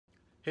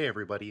Hey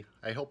everybody,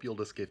 I hope you'll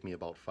just give me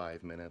about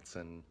 5 minutes.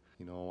 And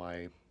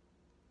I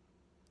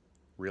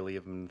really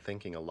have been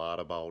thinking a lot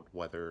about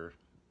whether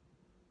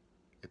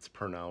it's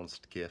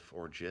pronounced GIF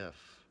or JIF,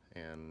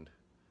 and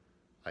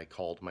I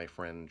called my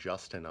friend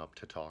Justin up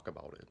to talk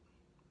about it.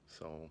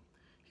 So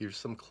here's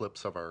some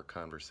clips of our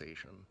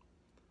conversation.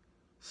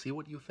 See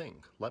what you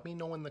think. Let me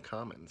know in the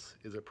comments.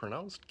 Is it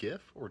pronounced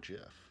GIF or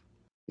JIF?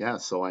 Yeah,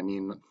 so I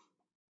mean,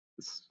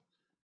 it's,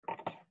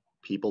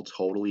 people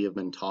totally have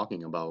been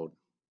talking about,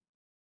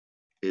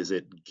 is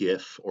it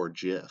GIF or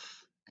JIF?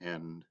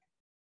 And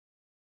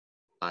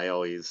I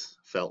always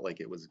felt like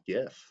it was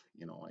GIF.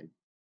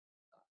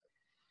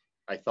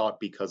 I thought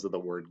because of the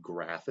word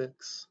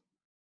graphics,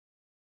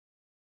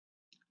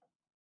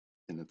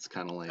 and it's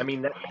kind of I like,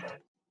 mean,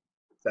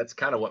 that's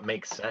kind of what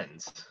makes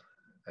sense.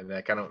 I mean,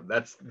 that kind of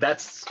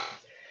that's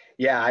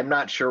yeah. I'm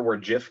not sure where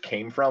GIF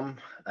came from.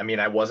 I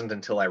mean, I wasn't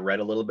until I read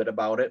a little bit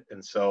about it,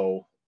 and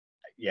so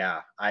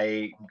yeah,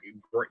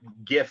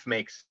 GIF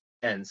makes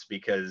sense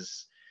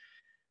because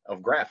of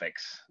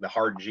graphics, the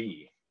hard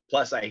G.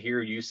 Plus, I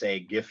hear you say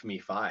 "GIF Me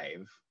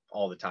Five"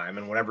 all the time,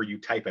 and whenever you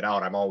type it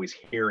out, I'm always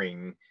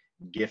hearing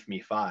 "GIF Me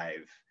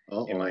Five"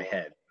 in my uh-oh,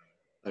 head.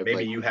 I've Maybe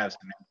like you have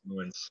some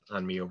influence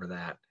on me over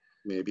that.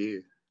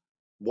 maybe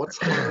what's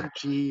hard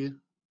G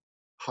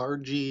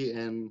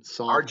and Hard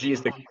soft G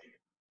is G?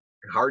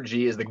 the hard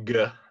G is the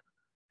G.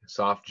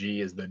 Soft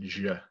G is the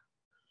J.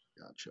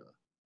 Gotcha.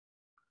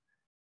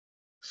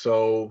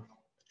 So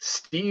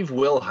Steve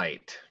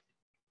Wilhite,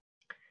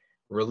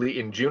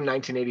 in June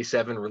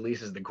 1987,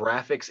 releases the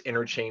Graphics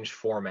Interchange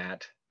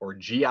Format, or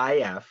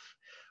GIF,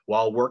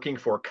 while working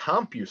for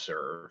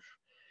CompuServe.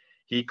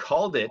 He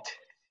called it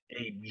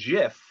a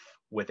GIF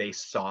with a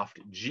soft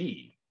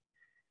G.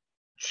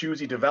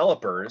 Choosy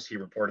developers, he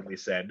reportedly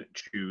said,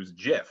 choose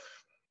GIF.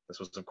 This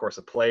was, of course,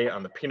 a play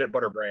on the peanut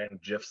butter brand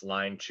GIF's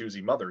line,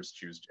 choosy mothers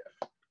choose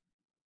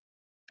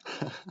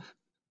GIF.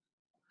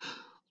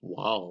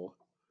 Wow.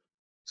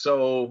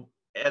 So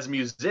as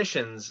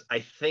musicians, I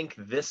think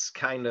this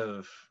kind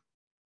of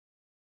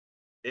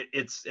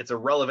it's a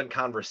relevant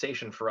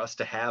conversation for us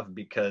to have,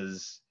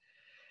 because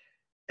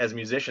as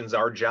musicians,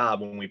 our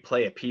job when we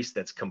play a piece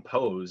that's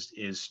composed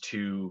is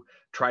to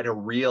try to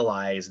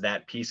realize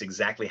that piece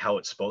exactly how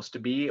it's supposed to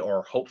be,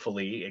 or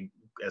hopefully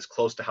as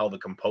close to how the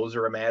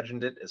composer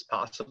imagined it as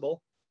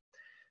possible.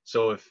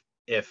 So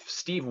if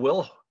Steve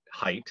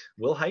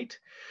Wilhite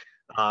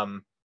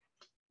um,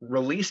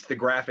 released the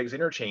graphics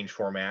interchange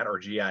format, or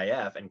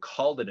GIF, and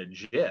called it a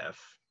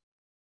GIF,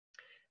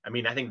 I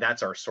mean, I think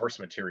that's our source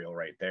material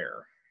right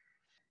there.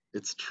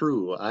 It's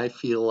true. I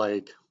feel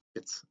like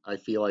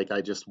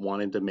I just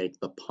wanted to make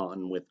the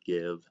pun with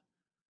give.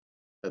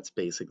 That's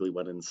basically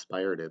what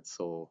inspired it.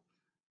 So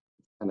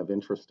kind of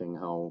interesting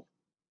how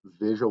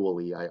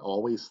visually I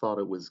always thought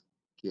it was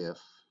GIF,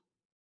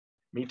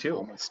 Me too.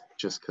 almost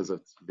just because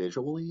it's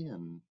visually,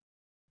 and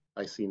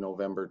I see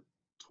November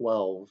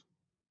 12.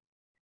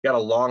 Got a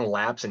long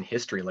lapse in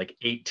history, like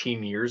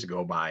 18 years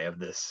go by of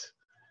this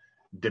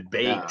Yeah,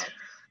 debate.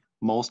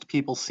 most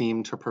people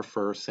seem to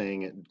prefer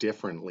saying it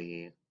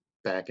differently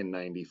back in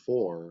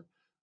 94.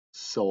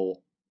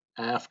 So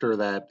after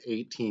that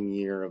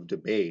 18-year of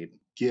debate,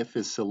 GIF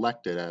is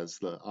selected as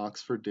the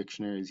Oxford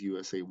Dictionary's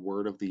USA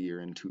Word of the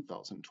Year in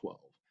 2012.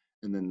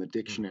 And then the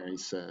dictionary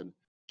said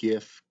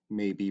GIF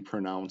may be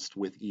pronounced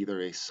with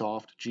either a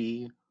soft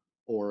G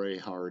or a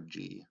hard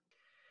G.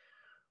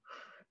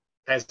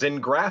 As in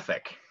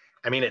graphic.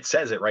 I mean, it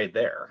says it right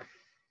there.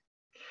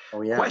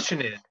 Oh, yeah.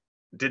 Question is,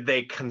 did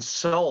they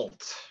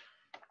consult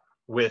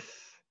with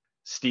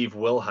Steve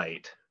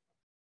Wilhite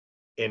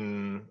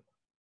in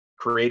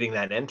creating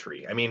that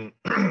entry? I mean,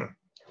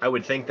 I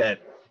would think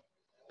that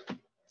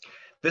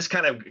this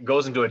kind of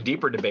goes into a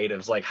deeper debate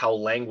of like how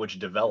language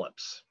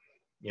develops.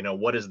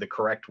 What is the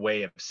correct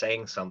way of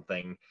saying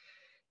something?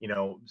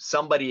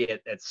 Somebody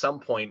at some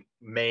point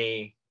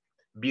may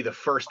be the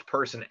first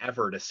person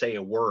ever to say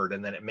a word,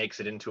 and then it makes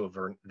it into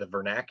the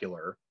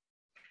vernacular.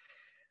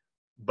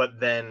 But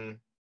then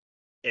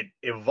it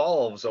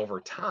evolves over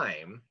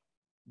time.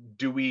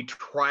 Do we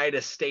try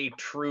to stay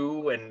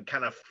true and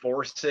kind of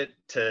force it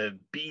to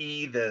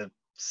be the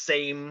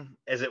same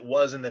as it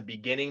was in the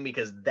beginning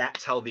because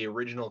that's how the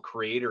original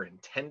creator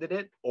intended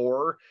it?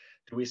 Or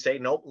do we say,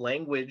 nope,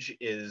 language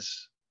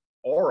is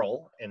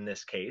oral in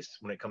this case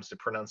when it comes to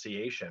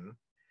pronunciation,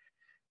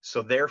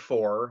 so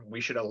therefore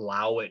we should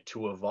allow it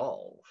to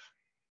evolve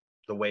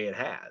the way it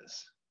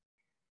has?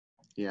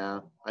 Yeah,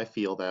 I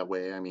feel that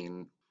way. I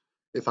mean,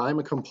 if I'm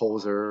a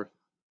composer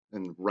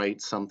and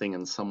write something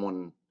and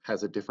someone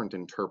has a different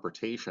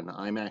interpretation,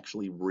 I'm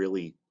actually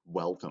really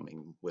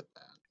welcoming with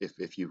that.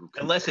 If you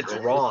Unless it's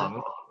compare,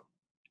 wrong.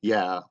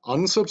 yeah,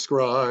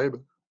 unsubscribe.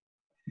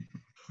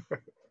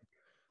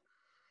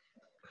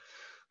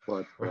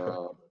 But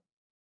All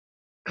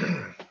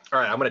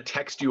right, I'm going to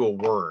text you a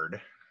word,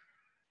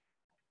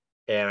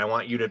 and I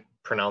want you to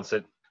pronounce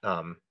it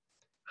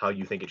how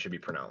you think it should be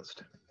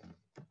pronounced.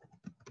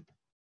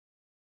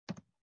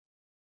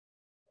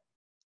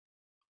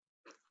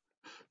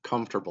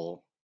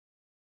 comfortable.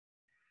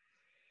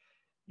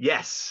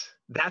 Yes,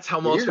 that's how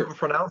most Weird. people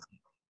pronounce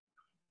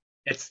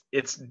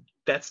it.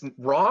 That's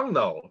wrong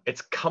though.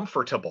 It's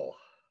comfortable.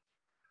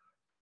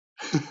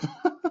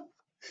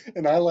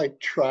 And I like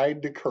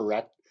tried to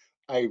correct.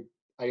 I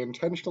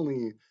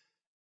intentionally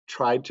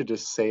tried to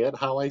just say it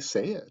how I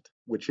say it,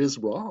 which is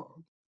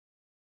wrong.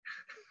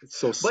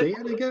 So But say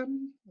it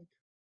again.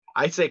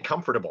 I say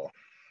comfortable.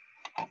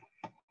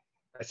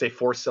 I say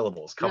 4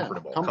 syllables. Yeah,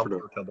 Comfortable. comfortable.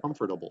 Comfortable.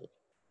 Comfortable.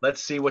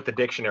 Let's see what the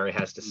dictionary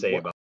has to say What?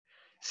 about.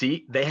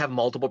 See, they have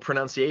multiple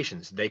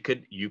pronunciations.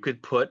 You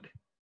could put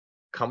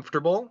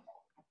comfortable,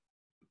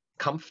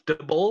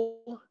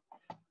 comfortable,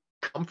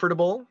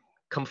 comfortable,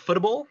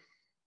 comfortable,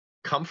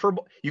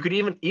 comfortable. You could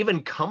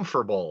even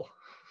comfortable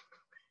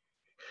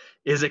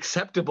is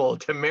acceptable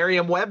to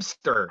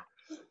Merriam-Webster.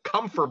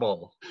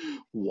 Comfortable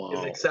is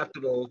Wow.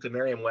 acceptable to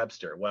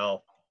Merriam-Webster.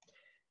 Well,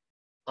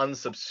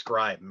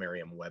 unsubscribe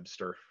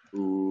Merriam-Webster.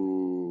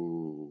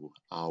 Ooh,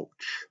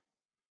 ouch.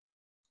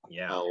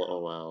 Yeah.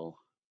 LOL.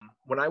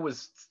 When I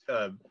was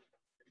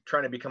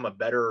trying to become a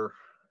better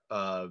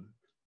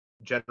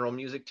general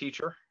music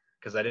teacher,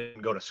 because I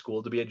didn't go to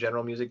school to be a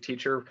general music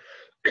teacher,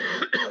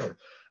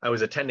 I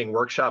was attending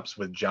workshops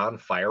with John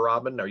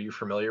Feierabend. Are you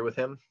familiar with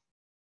him?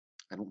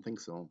 I don't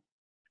think so.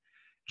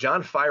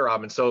 John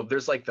Feierabend. So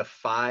there's like the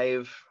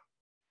 5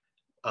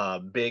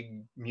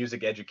 big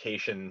music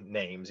education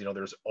names. You know,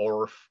 there's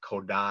Orff,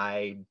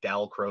 Kodai,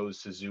 Dalcroze,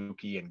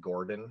 Suzuki, and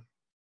Gordon.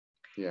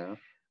 Yeah.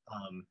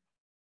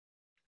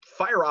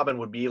 Feierabend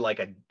would be like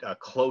a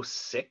close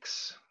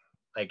 6.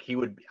 Like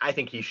I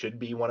think he should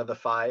be one of the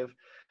 5,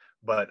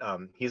 but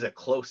he's a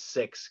close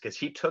 6 because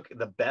he took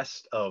the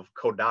best of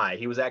Kodai.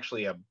 He was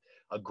actually a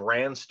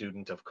grand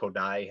student of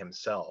Kodai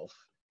himself.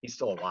 He's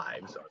still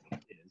alive, so he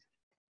is.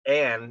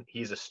 And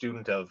he's a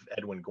student of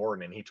Edwin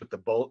Gordon, and he took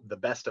the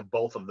best of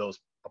both of those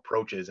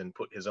approaches and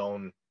put his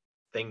own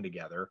thing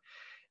together.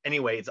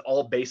 Anyway, it's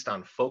all based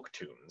on folk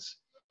tunes.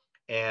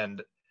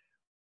 And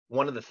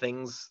one of the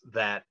things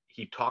that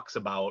he talks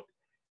about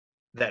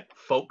that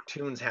folk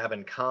tunes have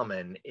in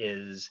common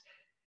is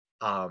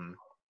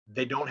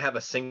they don't have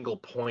a single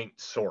point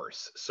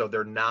source. So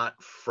they're not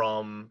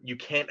you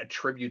can't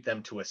attribute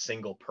them to a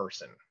single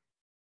person.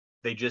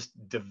 They just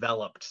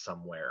developed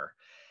somewhere.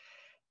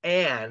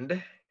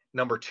 And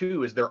number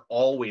 2 is they're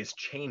always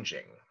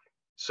changing.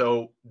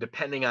 So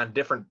depending on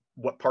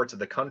what parts of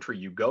the country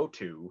you go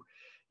to,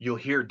 you'll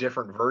hear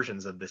different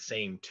versions of the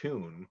same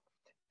tune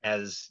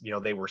as, you know,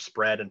 they were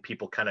spread and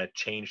people kind of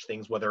changed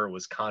things, whether it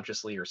was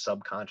consciously or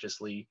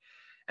subconsciously.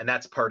 And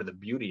that's part of the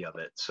beauty of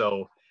it.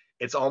 So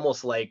it's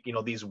almost like, you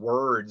know, these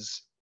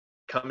words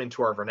come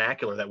into our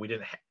vernacular that we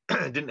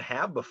didn't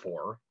have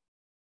before,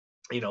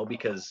 you know,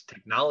 because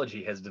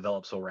technology has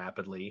developed so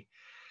rapidly,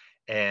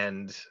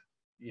 and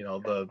you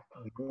know, no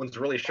one's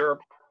really sure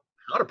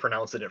how to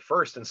pronounce it at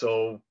first, and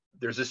so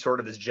there's this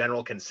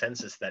general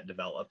consensus that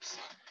develops.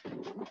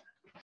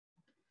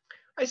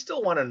 I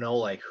still want to know,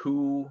 like,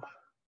 who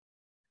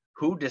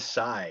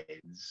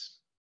decides,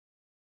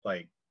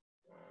 like,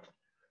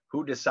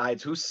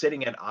 who's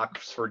sitting at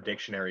Oxford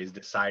dictionaries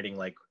deciding,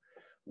 like,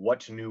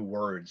 what new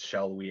words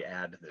shall we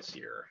add this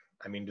year?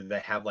 I mean, do they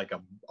have like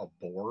a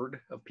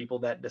board of people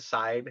that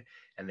decide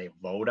and they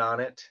vote on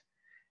it?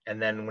 And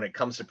then when it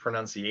comes to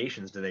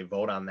pronunciations, do they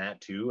vote on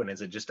that too? And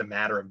is it just a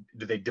matter of,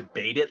 do they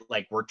debate it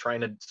like we're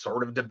trying to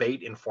sort of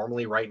debate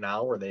informally right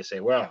now, where they say,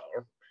 well,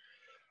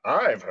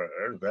 I've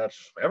heard that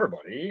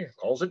everybody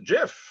calls it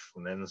GIF.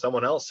 And then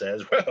someone else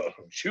says, well,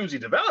 choosy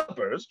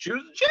developers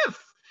choose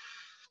GIF.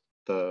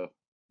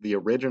 The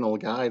original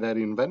guy that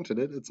invented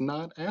it, it's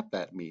not at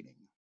that meeting.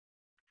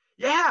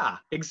 Yeah,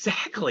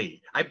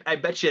 exactly. I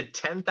bet you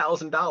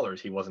 $10,000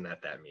 he wasn't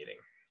at that meeting.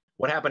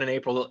 What happened in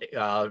April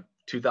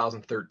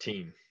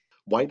 2013?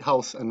 White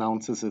House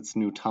announces its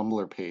new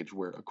Tumblr page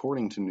where,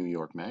 according to New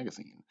York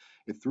Magazine,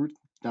 it threw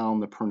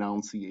down the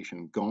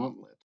pronunciation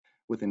gauntlet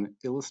with an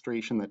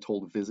illustration that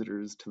told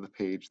visitors to the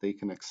page they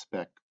can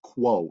expect,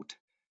 quote,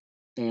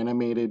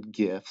 animated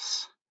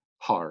GIFs,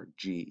 hard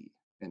G,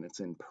 and it's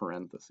in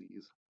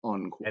parentheses,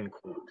 unquote. End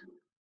quote.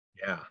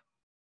 Yeah.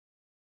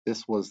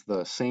 This was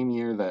the same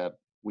year that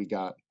we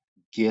got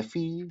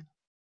Giphy,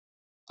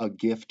 a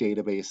GIF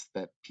database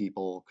that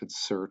people could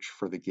search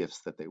for the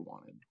GIFs that they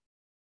wanted.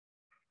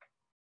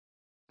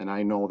 And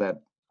I know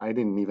that I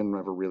didn't even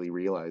ever really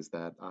realize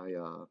that. I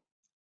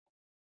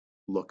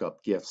look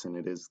up GIFs and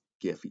it is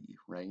Giphy,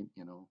 right?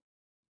 You know.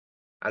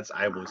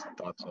 I always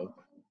thought so.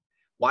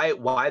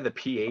 Why the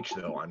PH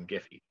though on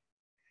Giphy?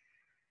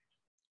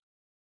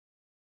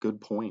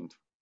 Good point.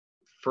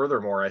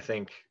 Furthermore, I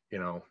think, you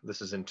know,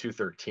 this is in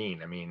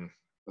 2013. I mean,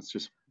 That's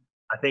just.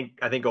 I think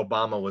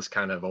Obama was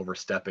kind of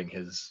overstepping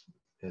his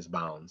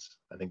bounds.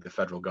 I think the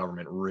federal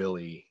government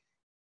really,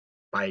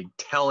 by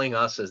telling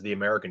us as the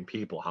American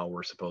people how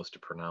we're supposed to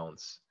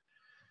pronounce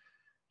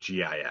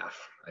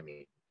GIF. I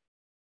mean,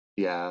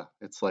 Yeah,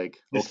 it's like,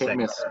 Just okay,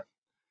 saying.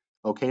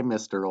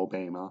 Mr.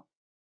 Obama.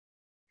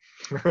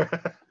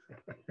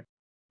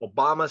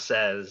 Obama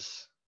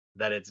says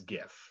that it's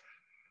GIF.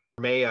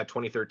 May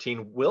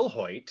 2013, Will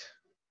Hoyt,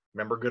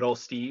 remember good old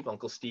Steve,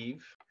 Uncle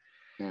Steve?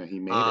 Yeah, he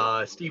made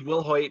it. Steve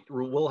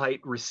Wilhite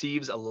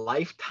receives a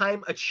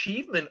Lifetime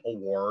Achievement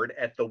Award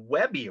at the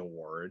Webby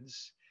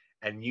Awards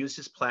and used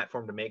his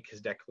platform to make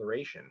his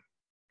declaration.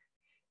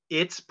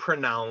 It's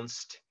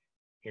pronounced,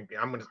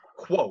 I'm going to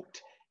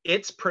quote,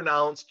 it's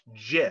pronounced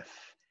JIF,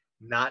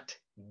 not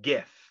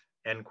GIF,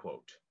 end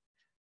quote.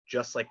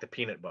 Just like the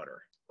peanut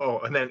butter. Oh,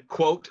 and then,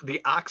 quote,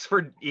 the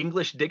Oxford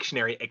English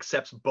Dictionary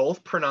accepts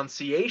both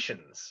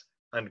pronunciations,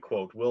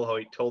 unquote,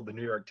 Wilhoit told the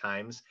New York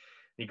Times.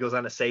 He goes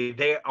on to say,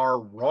 they are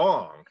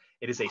wrong.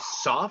 It is a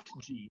soft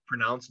G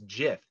pronounced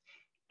JIF.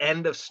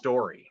 End of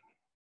story,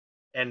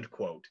 end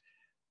quote.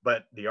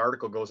 But the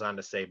article goes on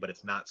to say, but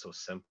it's not so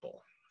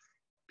simple.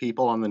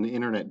 People on the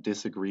internet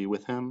disagree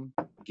with him.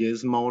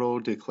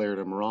 Gizmodo declared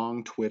him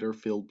wrong. Twitter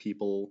filled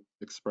people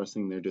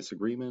expressing their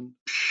disagreement.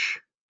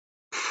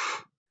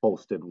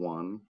 Posted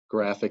one.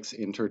 Graphics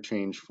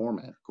interchange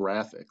format.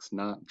 Graphics,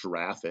 not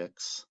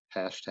graphics.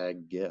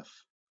 Hashtag GIF.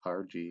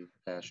 Hard G.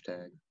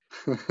 Hashtag.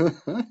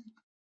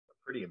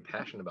 Pretty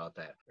impassioned about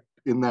that.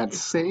 In that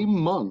same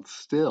month,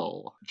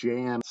 still,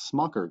 J.M.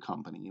 Smucker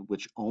Company,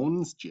 which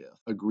owns JIF,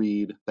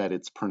 agreed that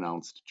it's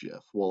pronounced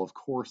JIF. Well, of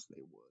course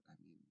they would. I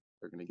mean,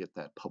 they're going to get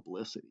that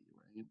publicity,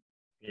 right?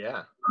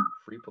 Yeah,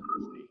 free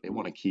publicity. They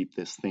want to keep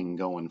this thing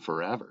going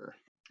forever.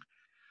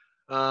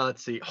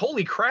 Let's see.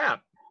 Holy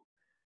crap.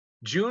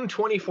 June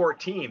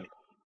 2014,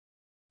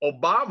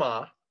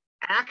 Obama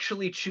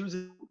actually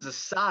chooses a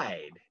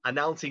side,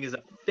 announcing his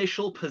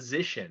official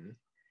position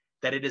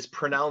that it is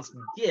pronounced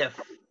GIF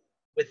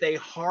with a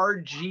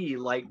hard G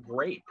like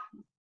grape.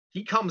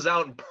 He comes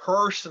out and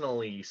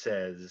personally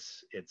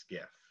says it's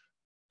GIF.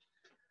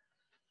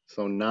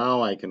 So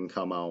now I can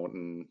come out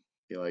and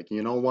be like,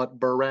 you know what,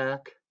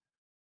 Barack?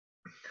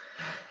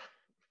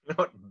 You know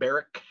what,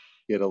 Barack?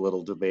 Get a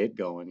little debate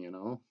going, you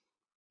know?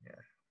 Yeah.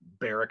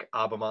 Barack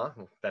Obama.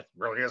 That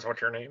really is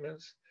what your name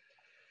is.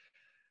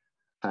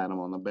 Pat him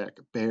on the back.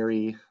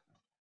 Barry,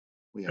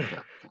 we have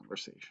that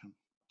conversation.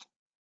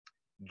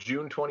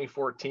 June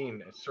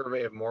 2014, a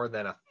survey of more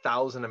than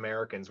 1,000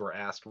 Americans were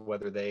asked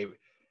whether they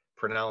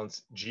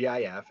pronounce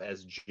GIF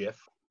as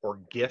GIF or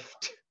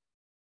gift,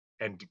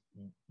 and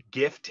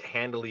gift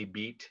handily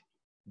beat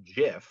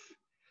GIF,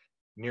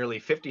 nearly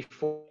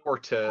 54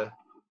 to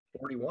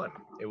 41.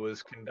 It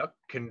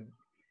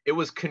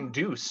was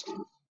conduced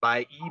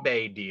by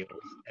eBay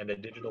deals and a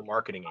digital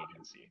marketing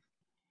agency.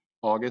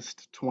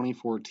 August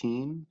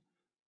 2014,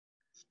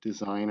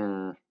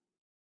 designer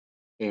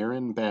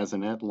Aaron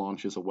Bazinet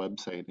launches a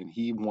website and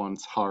he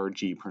wants hard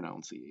G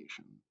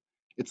pronunciation.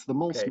 It's the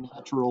most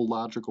natural,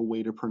 logical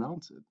way to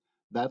pronounce it.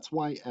 That's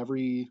why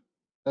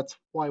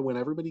when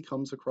everybody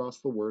comes across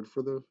the word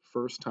for the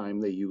first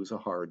time, they use a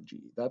hard G.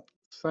 That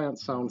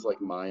sounds like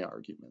my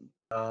argument.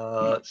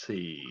 Let's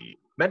see.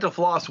 Mental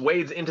Floss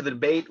wades into the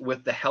debate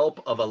with the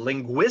help of a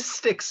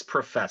linguistics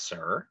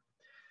professor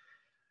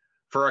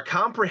for a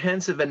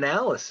comprehensive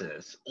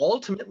analysis,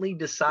 ultimately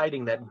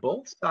deciding that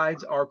both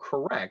sides are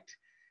correct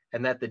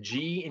and that the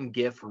G in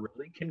GIF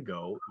really can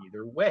go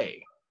either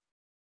way.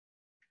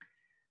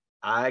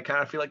 I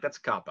kind of feel like that's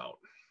a cop-out.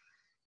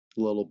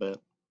 A little bit.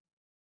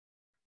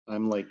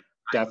 I'm like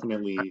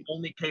definitely... I'm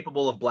only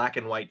capable of black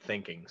and white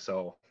thinking,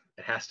 so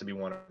it has to be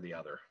one or the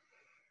other.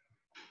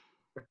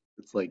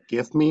 It's like,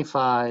 give me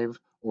 5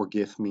 or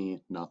give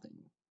me nothing.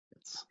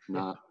 It's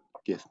not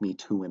give me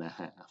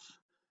 2.5.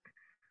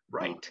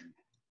 Right.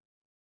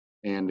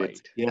 And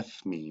it's give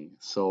me.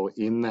 So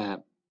in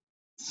that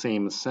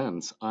same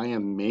sense, I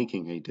am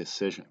making a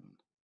decision.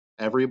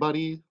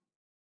 Everybody,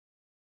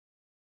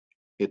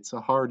 it's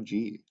a hard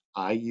G.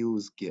 I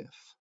use GIF.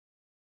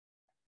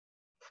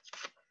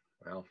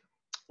 Well,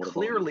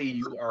 clearly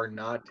you are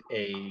not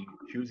a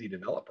choosy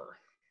developer.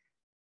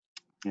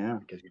 Yeah.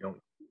 Because you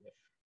don't.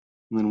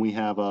 And then we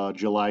have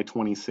July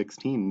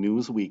 2016,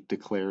 Newsweek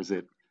declares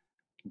it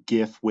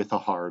GIF with a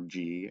hard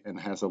G and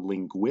has a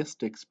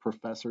linguistics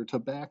professor to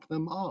back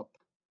them up.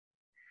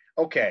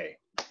 Okay.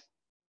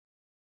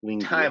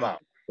 Time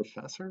out.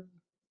 Professor?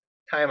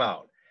 Time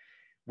out.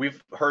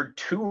 We've heard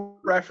 2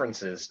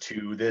 references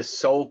to this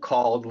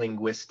so-called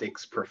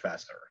linguistics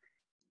professor.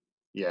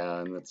 Yeah,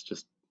 and that's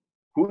just...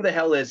 Who the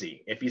hell is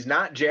he? If he's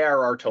not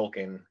J.R.R.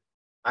 Tolkien,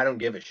 I don't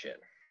give a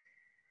shit.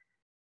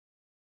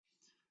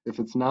 If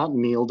it's not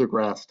Neil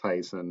deGrasse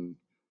Tyson,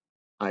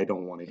 I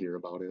don't want to hear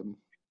about him,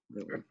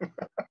 really.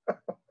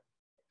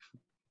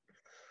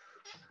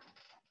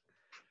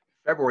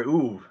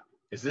 February,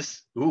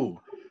 this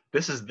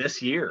is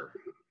this year.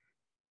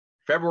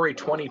 February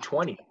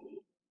 2020.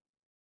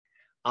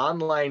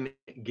 Online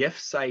GIF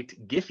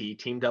site Giphy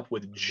teamed up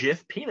with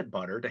JIF Peanut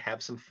Butter to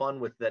have some fun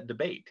with that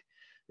debate.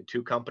 The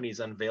 2 companies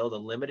unveiled a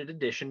limited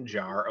edition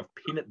jar of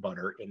peanut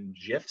butter in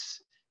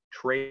JIF's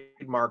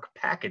trademark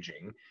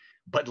packaging,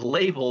 but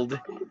labeled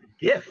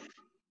GIF.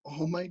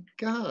 Oh my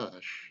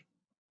gosh.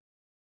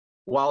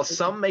 While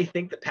some may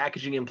think the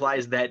packaging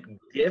implies that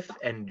GIF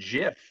and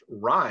JIF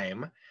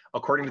rhyme,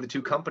 according to the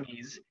 2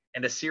 companies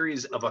and a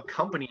series of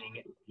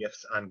accompanying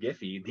GIFs on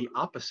Giphy, the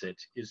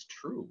opposite is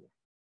true.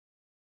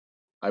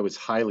 I was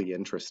highly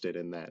interested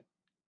in that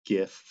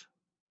GIF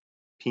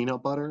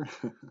peanut butter.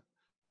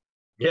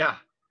 Yeah.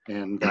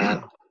 And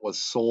that was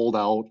sold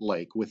out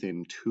like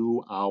within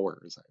 2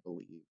 hours, I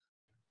believe.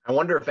 I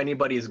wonder if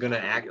anybody is going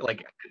to act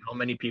like how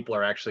many people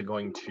are actually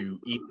going to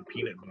eat the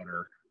peanut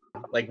butter.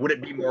 Like, would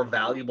it be more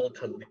valuable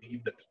to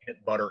leave the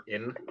peanut butter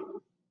in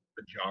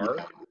the jar?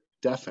 Yeah,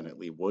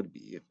 definitely would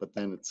be, but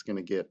then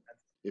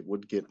it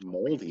would get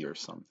moldy or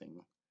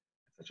something.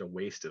 Such a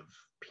waste of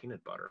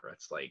peanut butter.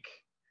 It's like,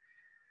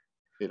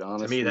 It to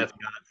honestly, me, that's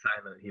God's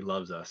sign that He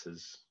loves us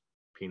is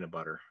peanut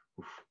butter.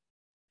 Oof.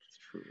 it's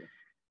true.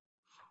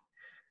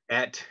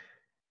 At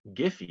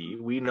Giphy,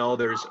 we know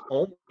there's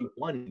only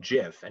one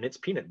GIF, and it's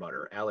peanut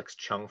butter. Alex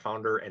Chung,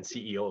 founder and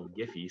CEO of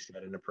Giphy,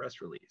 said in a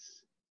press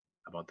release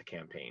about the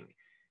campaign.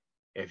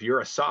 If you're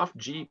a soft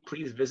G,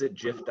 please visit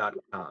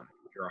JIF.com.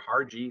 If you're a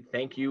hard G,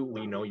 thank you.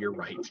 We know you're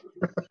right.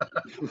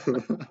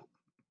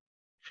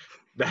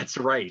 That's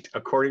right.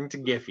 According to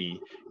Giphy,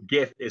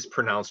 GIF is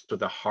pronounced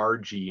with a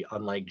hard G,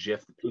 unlike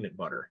Jif the peanut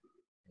butter.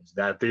 Is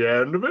that the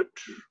end of it?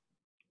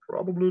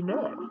 Probably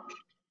not.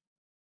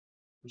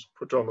 Just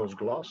put on those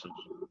glasses and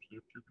see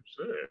what you can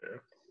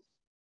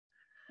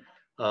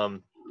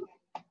say.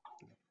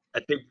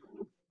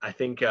 I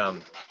think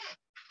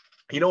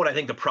you know what I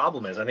think the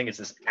problem is? I think it's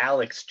this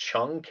Alex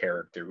Chung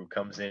character who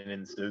comes in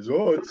and says,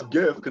 oh, it's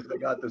GIF because they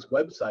got this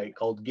website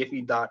called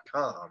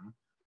Giphy.com.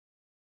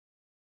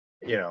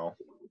 You know,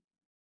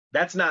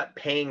 that's not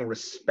paying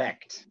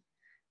respect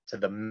to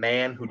the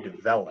man who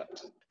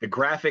developed the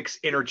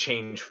graphics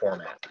interchange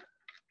format.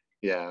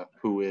 Yeah,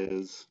 who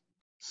is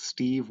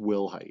Steve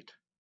Wilhite.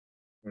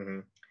 Mm-hmm.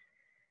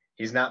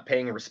 He's not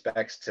paying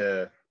respects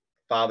to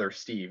Godfather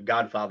Steve.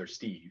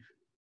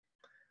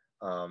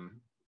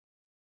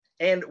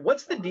 And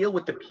what's the deal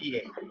with the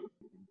PA?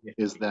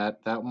 Is that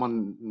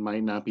one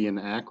might not be an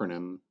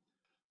acronym.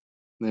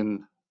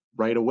 Then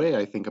right away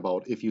I think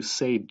about if you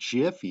say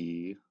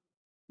Jiffy,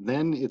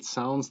 then it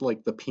sounds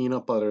like the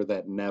peanut butter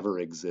that never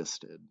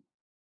existed,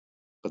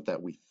 but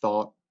that we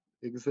thought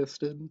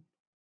existed.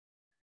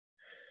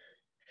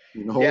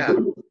 You know, Yeah.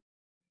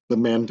 the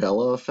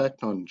Mandela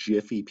effect on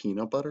Jiffy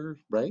peanut butter,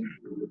 right?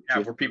 Yeah,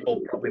 where people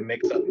probably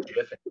mix up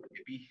GIF and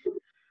Giphy.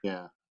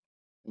 Yeah, I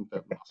think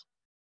that must.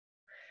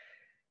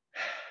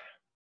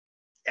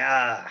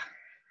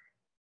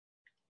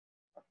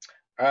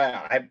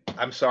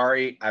 I'm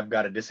sorry. I've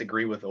got to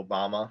disagree with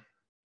Obama.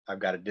 I've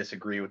got to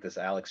disagree with this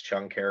Alex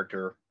Chung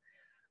character.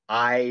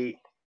 I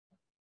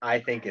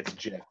think it's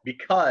GIF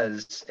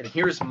because, and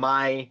here's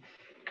why.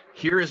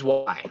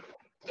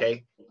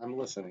 Okay, I'm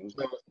listening.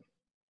 So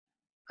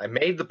I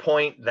made the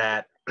point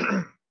that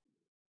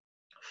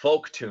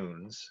folk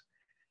tunes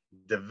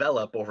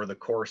develop over the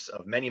course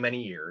of many,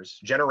 many years,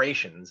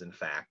 generations, in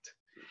fact,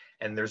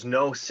 and there's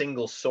no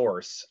single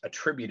source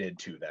attributed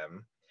to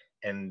them.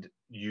 And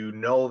you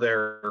know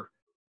they're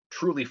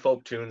truly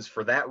folk tunes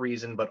for that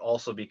reason, but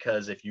also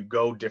because if you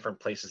go different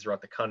places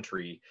throughout the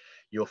country,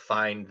 you'll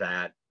find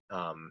that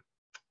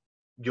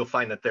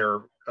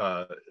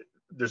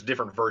there's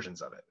different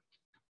versions of it.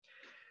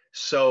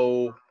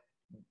 So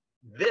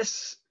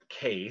this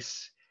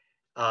case,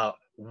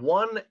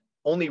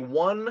 only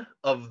one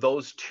of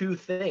those two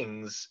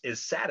things is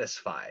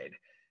satisfied.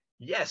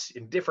 Yes,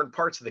 in different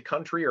parts of the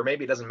country, or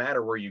maybe it doesn't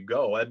matter where you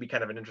go. That'd be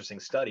kind of an interesting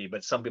study,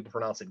 but some people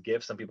pronounce it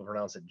GIF, some people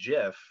pronounce it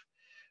JIF.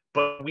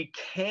 But we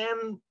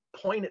can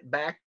point it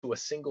back to a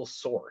single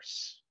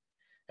source,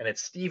 and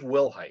it's Steve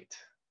Wilhite.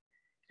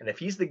 And if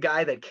he's the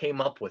guy that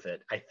came up with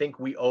it, I think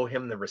we owe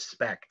him the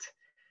respect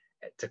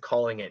to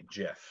calling it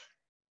JIF.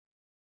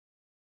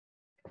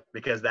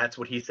 Because that's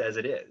what he says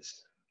it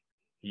is.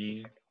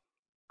 He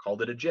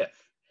called it a GIF.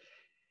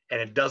 And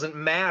it doesn't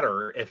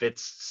matter if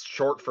it's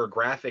short for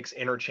graphics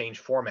interchange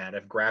format,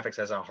 if graphics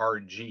has a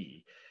hard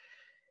G.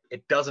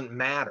 It doesn't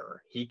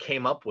matter. He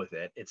came up with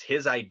it. It's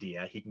his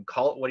idea. He can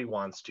call it what he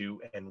wants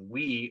to, and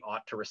we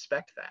ought to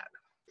respect that.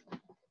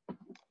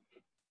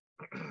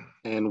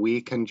 And we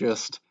can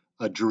just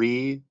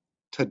agree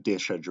to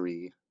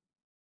disagree.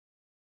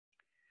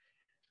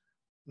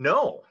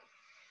 No,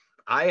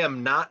 I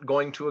am not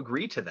going to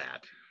agree to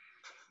that.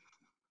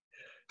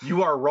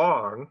 You are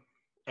wrong,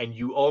 and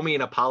you owe me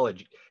an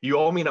apology. You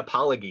owe me an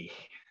apology.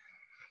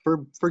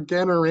 For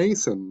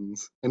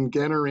generations and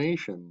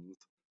generations,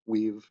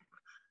 we've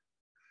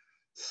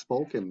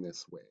spoken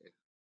this way.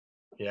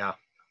 Yeah.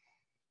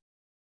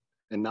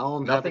 And now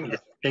I'm Nothing having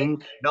to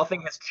think.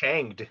 Nothing has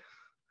changed.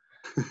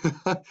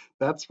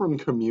 That's from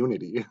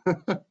Community.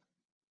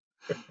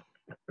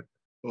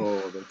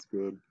 Oh, that's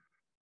good.